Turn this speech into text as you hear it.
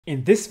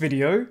In this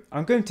video,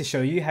 I'm going to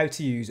show you how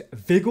to use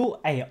Viggle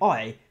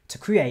AI to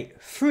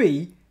create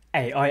free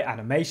AI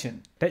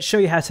animation. Let's show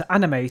you how to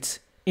animate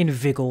in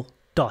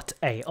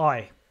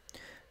Viggle.ai.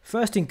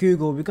 First in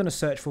Google, we're going to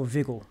search for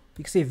Viggle.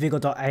 You can see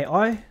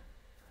Viggle.ai.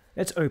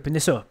 Let's open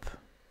this up.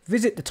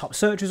 Visit the top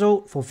search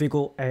result for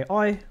Viggle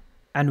AI.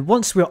 And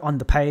once we're on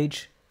the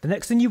page, the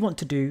next thing you want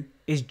to do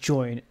is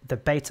join the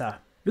beta.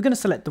 We're going to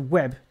select the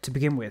web to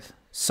begin with.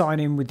 Sign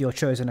in with your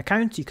chosen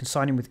account. You can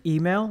sign in with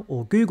email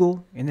or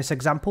Google. In this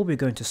example, we're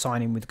going to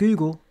sign in with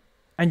Google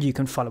and you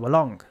can follow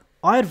along.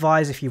 I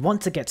advise if you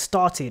want to get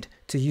started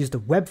to use the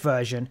web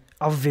version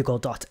of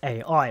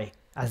Viggle.ai,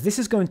 as this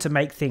is going to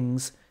make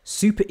things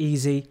super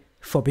easy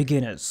for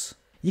beginners.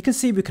 You can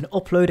see we can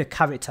upload a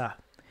character.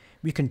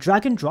 We can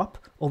drag and drop,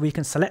 or we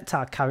can select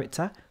our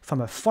character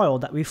from a file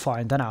that we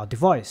find on our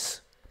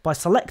device. By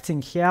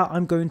selecting here,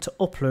 I'm going to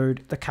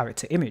upload the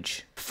character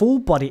image. Full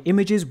body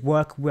images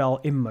work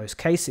well in most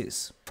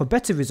cases. For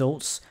better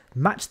results,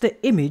 match the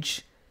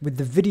image with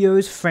the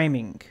video's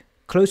framing,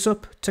 close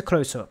up to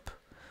close up.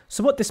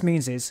 So what this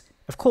means is,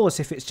 of course,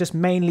 if it's just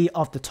mainly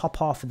of the top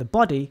half of the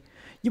body,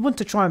 you want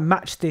to try and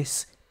match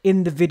this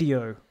in the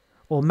video,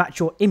 or match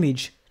your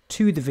image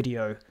to the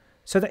video,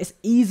 so that it's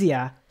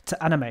easier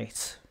to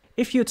animate.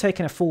 If you're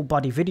taking a full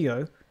body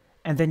video,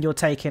 and then you're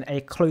taking a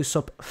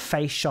close-up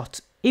face shot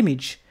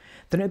image,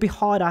 then it'll be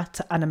harder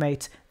to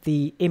animate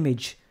the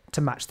image to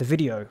match the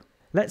video.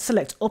 Let's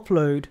select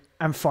upload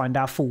and find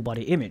our full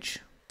body image.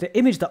 The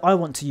image that I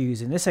want to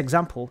use in this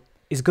example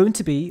is going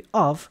to be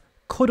of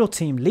Cuddle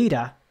Team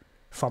Leader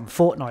from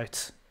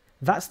Fortnite.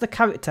 That's the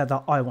character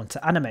that I want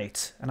to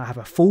animate, and I have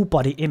a full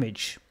body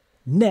image.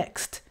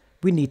 Next,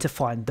 we need to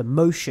find the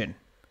motion,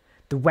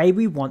 the way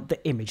we want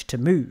the image to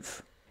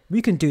move.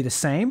 We can do the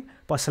same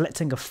by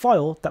selecting a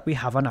file that we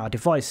have on our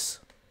device.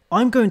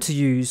 I'm going to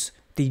use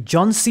the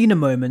John Cena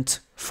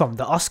moment from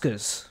the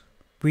Oscars.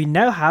 We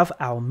now have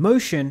our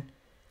motion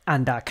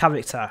and our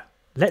character.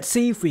 Let's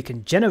see if we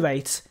can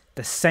generate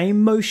the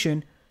same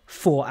motion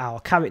for our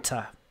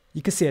character.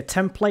 You can see a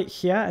template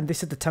here, and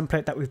this is the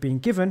template that we've been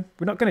given.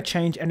 We're not going to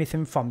change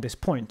anything from this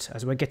point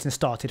as we're getting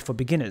started for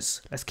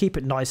beginners. Let's keep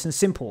it nice and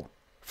simple.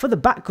 For the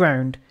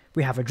background,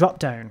 we have a drop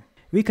down.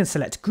 We can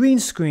select green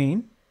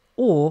screen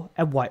or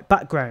a white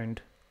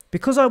background.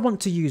 Because I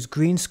want to use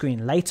green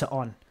screen later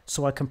on,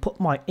 so I can put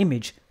my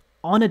image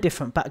on a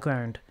different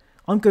background,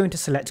 I'm going to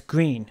select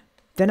green.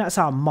 Then that's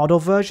our model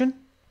version.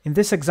 In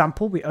this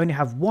example, we only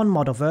have one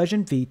model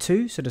version,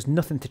 V2, so there's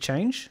nothing to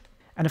change.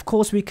 And of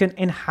course, we can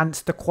enhance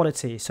the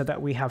quality so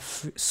that we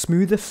have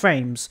smoother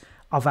frames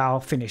of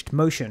our finished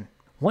motion.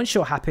 Once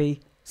you're happy,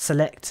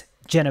 select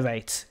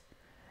generate,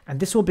 and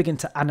this will begin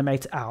to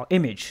animate our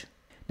image.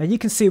 Now you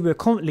can see we're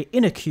currently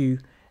in a queue,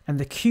 and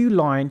the queue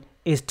line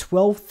is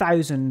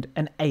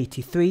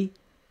 12,083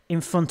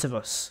 in front of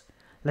us.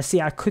 Let's see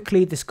how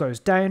quickly this goes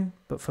down,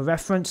 but for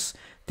reference,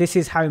 this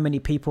is how many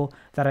people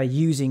that are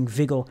using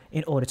Viggle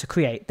in order to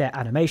create their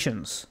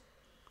animations.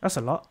 That's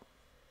a lot.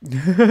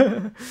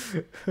 That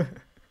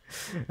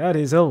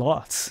is a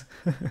lot.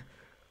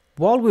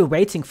 While we're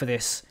waiting for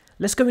this,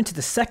 let's go into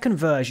the second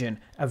version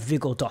of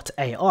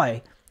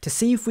Viggle.ai to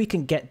see if we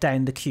can get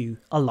down the queue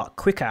a lot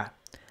quicker,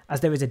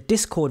 as there is a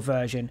Discord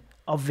version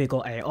of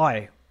Viggle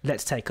AI.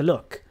 Let's take a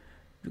look.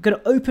 We're going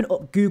to open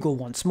up Google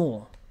once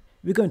more.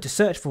 We're going to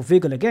search for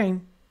Viggle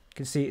again. You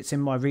can see it's in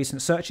my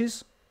recent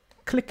searches.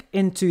 Click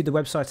into the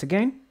website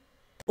again.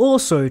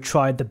 Also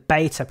try the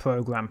beta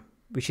program,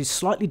 which is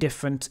slightly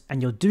different,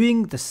 and you're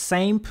doing the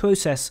same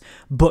process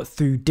but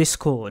through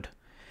Discord.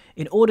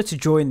 In order to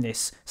join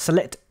this,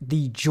 select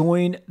the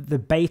join the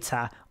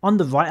beta on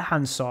the right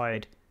hand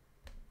side.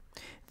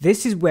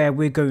 This is where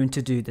we're going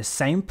to do the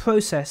same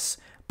process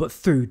but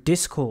through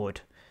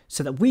Discord,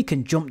 so that we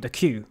can jump the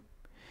queue.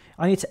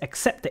 I need to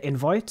accept the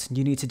invite, and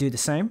you need to do the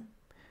same.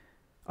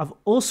 I've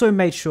also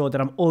made sure that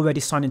I'm already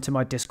signed into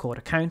my Discord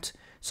account,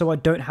 so I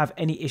don't have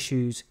any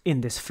issues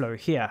in this flow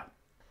here.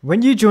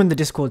 When you join the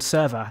Discord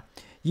server,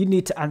 you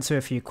need to answer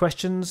a few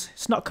questions.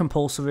 It's not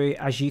compulsory,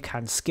 as you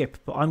can skip,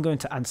 but I'm going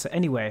to answer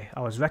anyway.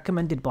 I was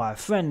recommended by a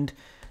friend.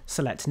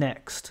 Select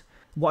next.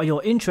 What are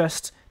your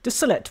interests? Just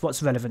select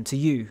what's relevant to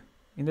you.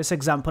 In this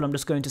example, I'm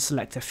just going to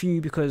select a few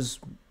because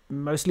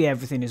mostly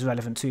everything is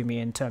relevant to me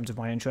in terms of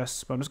my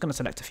interests, but I'm just going to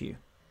select a few.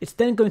 It's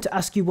then going to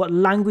ask you what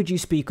language you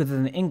speak other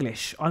than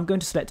English. I'm going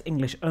to select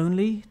English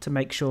only to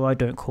make sure I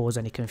don't cause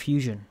any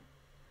confusion.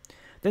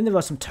 Then there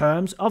are some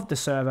terms of the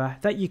server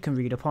that you can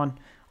read upon.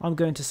 I'm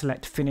going to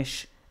select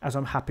finish as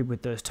I'm happy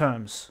with those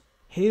terms.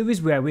 Here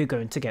is where we're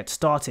going to get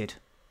started.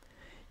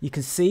 You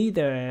can see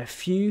there are a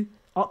few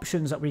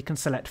options that we can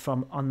select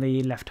from on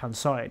the left hand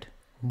side.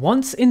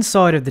 Once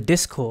inside of the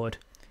Discord,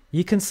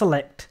 you can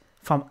select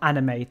from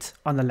animate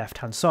on the left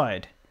hand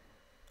side.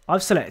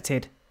 I've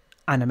selected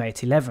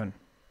animate 11.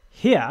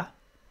 Here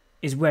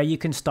is where you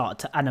can start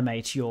to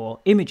animate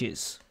your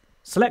images.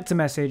 Select a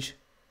message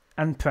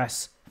and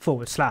press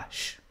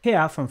 /.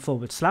 Here from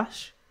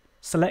 /,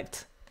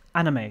 select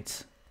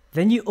animate.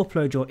 Then you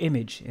upload your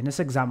image. In this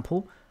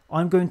example,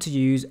 I'm going to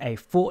use a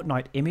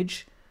Fortnite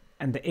image,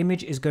 and the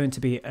image is going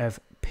to be of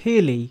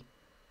purely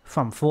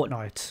from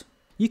Fortnite.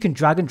 You can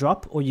drag and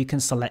drop, or you can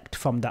select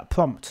from that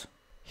prompt.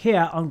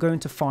 Here I'm going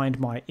to find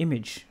my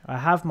image. I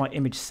have my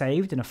image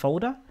saved in a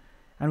folder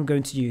and I'm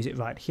going to use it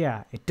right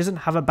here. It doesn't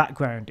have a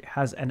background, it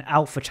has an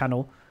alpha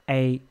channel,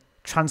 a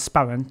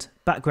transparent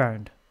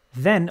background.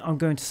 Then I'm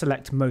going to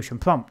select motion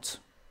prompt.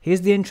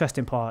 Here's the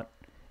interesting part.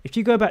 If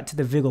you go back to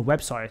the Viggle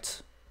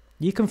website,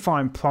 you can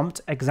find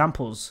prompt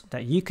examples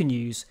that you can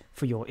use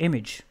for your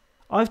image.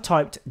 I've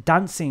typed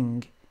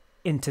dancing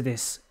into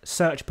this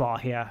search bar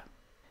here.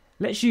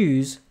 Let's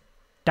use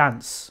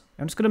dance.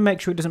 I'm just going to make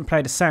sure it doesn't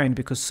play the sound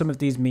because some of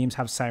these memes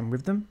have sound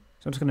with them.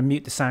 So I'm just going to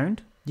mute the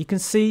sound. You can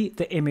see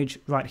the image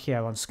right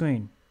here on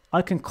screen.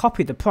 I can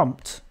copy the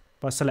prompt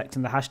by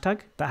selecting the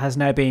hashtag. That has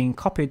now been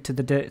copied to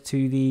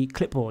the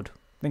clipboard.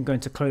 Then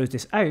going to close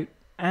this out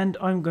and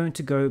I'm going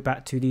to go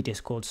back to the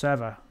Discord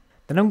server.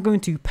 Then I'm going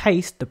to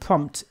paste the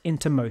prompt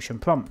into motion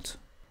prompt.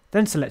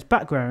 Then select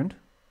background,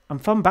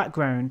 and from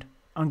background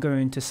I'm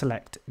going to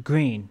select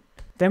green.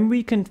 Then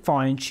we can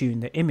fine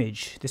tune the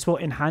image. This will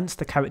enhance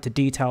the character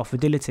detail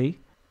fidelity,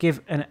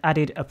 give an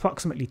added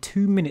approximately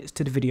 2 minutes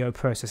to the video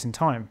processing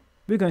time.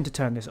 We're going to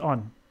turn this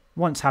on.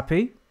 Once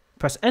happy,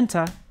 press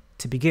enter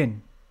to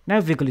begin.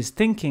 Now Viggle is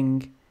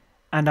thinking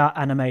and our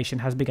animation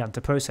has begun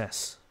to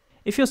process.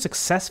 If you're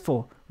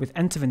successful with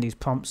entering these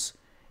prompts,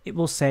 it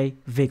will say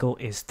Viggle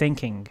is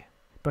thinking.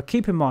 But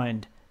keep in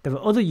mind, there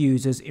are other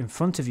users in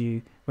front of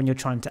you when you're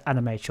trying to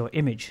animate your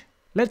image.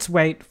 Let's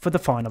wait for the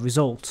final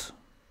result.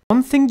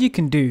 One thing you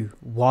can do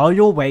while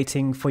you're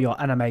waiting for your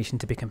animation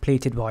to be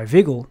completed by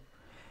Viggle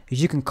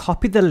is you can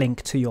copy the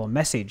link to your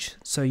message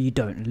so you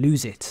don't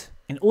lose it.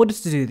 In order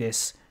to do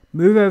this,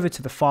 move over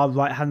to the far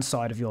right hand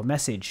side of your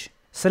message,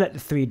 select the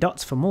 3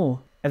 dots for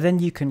more, and then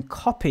you can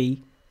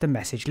copy the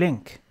message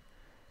link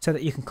so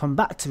that you can come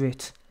back to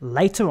it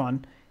later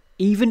on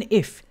even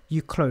if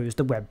you close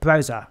the web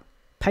browser.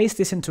 Paste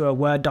this into a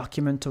Word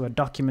document or a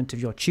document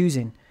of your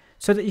choosing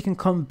so that you can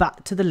come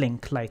back to the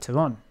link later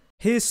on.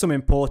 Here's some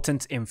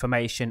important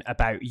information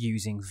about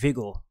using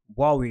Viggle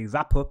while we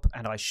wrap up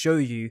and I show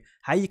you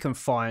how you can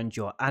find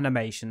your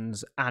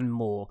animations and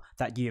more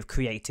that you have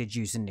created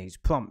using these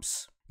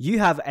prompts. You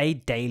have a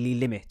daily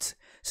limit,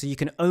 so you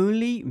can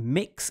only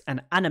mix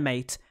and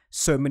animate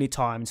so many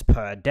times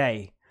per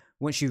day.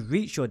 Once you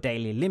reach your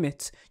daily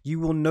limit, you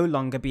will no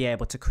longer be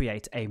able to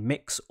create a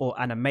mix or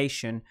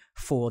animation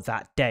for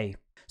that day.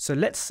 So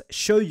let's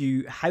show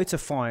you how to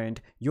find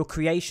your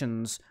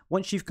creations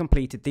once you've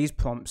completed these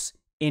prompts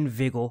in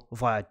Viggle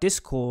via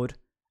Discord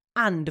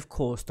and of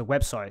course the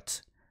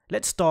website.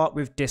 Let's start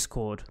with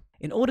Discord.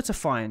 In order to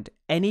find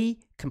any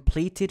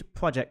completed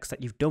projects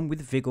that you've done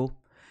with Viggle,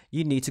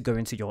 you need to go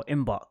into your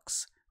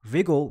inbox.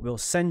 Viggle will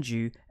send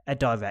you a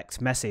direct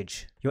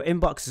message. Your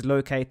inbox is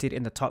located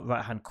in the top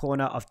right hand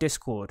corner of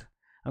Discord.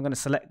 I'm going to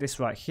select this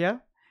right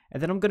here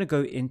and then I'm going to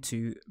go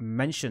into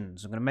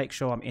mentions. I'm going to make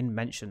sure I'm in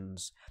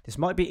mentions. This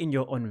might be in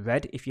your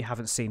unread if you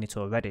haven't seen it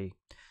already.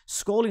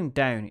 Scrolling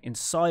down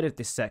inside of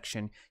this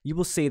section, you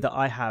will see that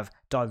I have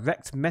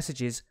direct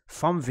messages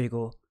from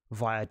Viggle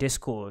via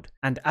Discord.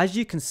 And as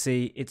you can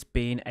see, it's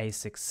been a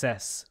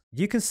success.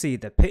 You can see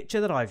the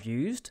picture that I've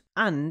used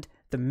and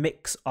the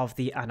mix of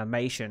the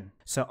animation.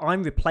 So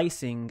I'm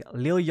replacing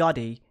Lil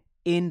Yachty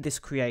in this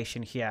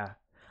creation here.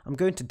 I'm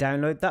going to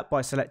download that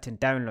by selecting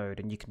download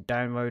and you can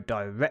download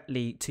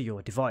directly to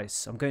your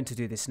device. I'm going to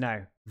do this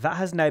now. That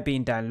has now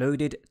been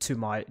downloaded to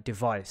my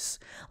device.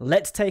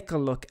 Let's take a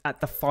look at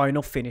the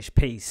final finished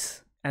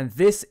piece. And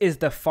this is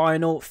the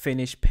final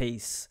finished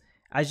piece.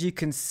 As you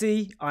can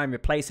see, I'm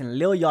replacing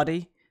Lil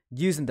Yachty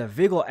using the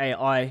Viggle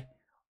AI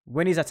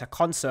when he's at a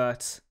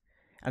concert.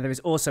 And there is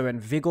also a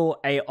Viggle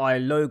AI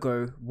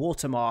logo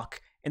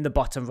watermark in the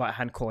bottom right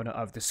hand corner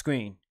of the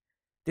screen.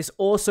 This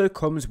also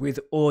comes with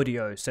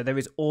audio, so there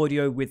is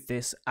audio with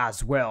this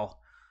as well.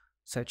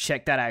 So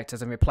check that out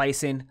as I'm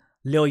replacing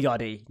Lil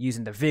Yachty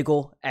using the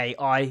Viggle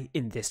AI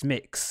in this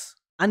mix.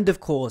 And of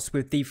course,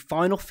 with the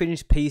final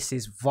finished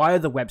pieces via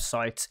the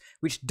website,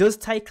 which does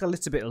take a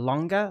little bit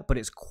longer, but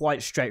it's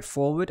quite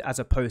straightforward as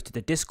opposed to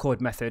the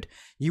Discord method,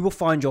 you will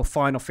find your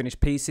final finished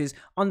pieces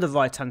on the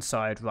right hand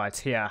side right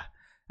here.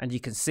 And you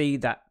can see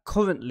that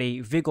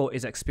currently Viggle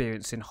is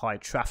experiencing high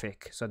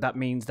traffic. So that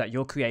means that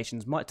your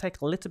creations might take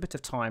a little bit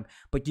of time,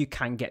 but you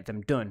can get them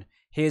done.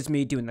 Here's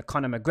me doing the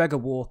Conor McGregor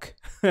walk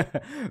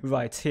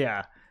right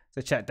here.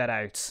 So check that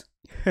out.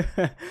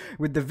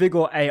 With the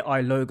Viggle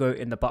AI logo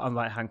in the bottom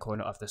right hand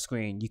corner of the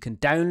screen. You can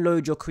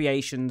download your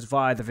creations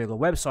via the Viggle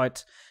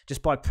website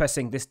just by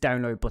pressing this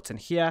download button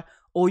here,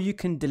 or you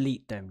can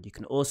delete them. You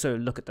can also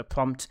look at the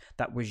prompt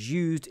that was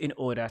used in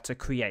order to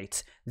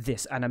create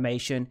this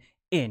animation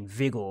in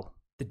Viggle.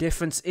 The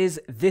difference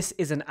is this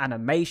is an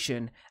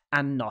animation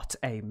and not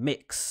a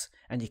mix.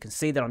 And you can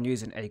see that I'm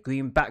using a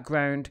green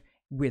background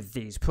with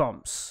these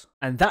prompts.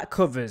 And that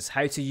covers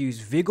how to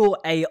use Viggle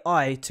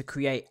AI to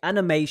create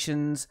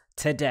animations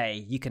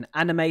today. You can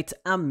animate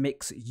and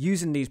mix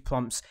using these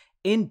prompts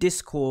in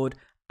Discord,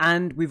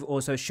 and we've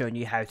also shown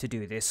you how to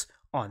do this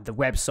on the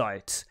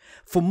website.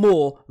 For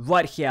more,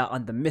 right here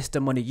on the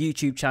Mr. Money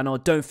YouTube channel,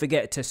 don't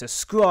forget to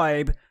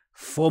subscribe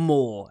for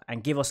more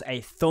and give us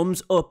a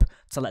thumbs up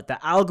to let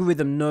the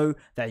algorithm know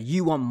that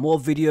you want more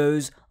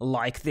videos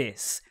like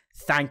this.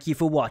 Thank you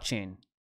for watching.